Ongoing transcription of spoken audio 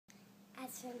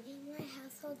As for me and my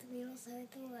household, we will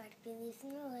serve the Lord. Believe in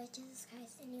the Lord Jesus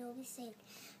Christ, and you will be saved.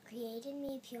 Create in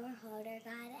me a pure heart, O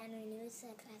God, and renew a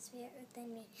steadfast spirit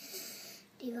within me.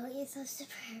 Devote yourselves to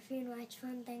prayer, being watchful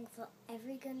and thankful.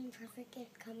 Every good and perfect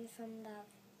gift comes from love.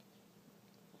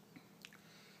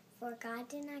 For God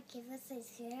did not give us a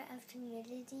spirit of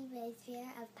timidity, but a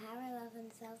spirit of power, love,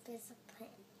 and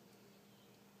self-discipline.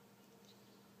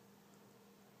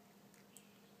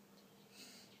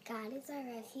 God is our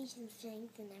refuge and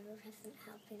strength and ever-present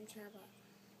help in trouble.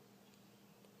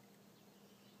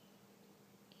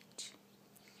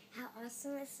 How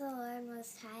awesome is the Lord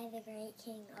Most High, the great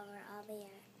King over all the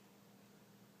earth.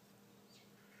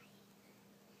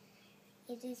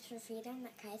 It is for freedom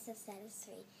that Christ has set us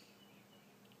free.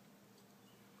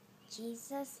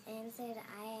 Jesus answered,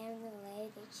 I am the way,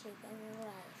 the truth, and the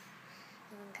life.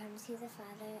 No one comes to the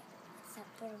Father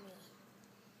except for me.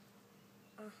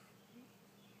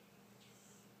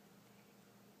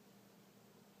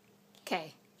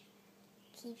 Okay.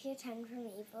 Keep your tongue from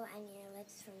evil and your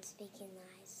lips from speaking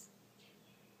lies.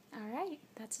 All right.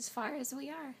 That's as far as we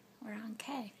are. We're on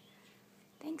K.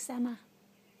 Thanks, Emma.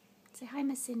 Say hi,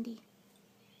 Miss Cindy.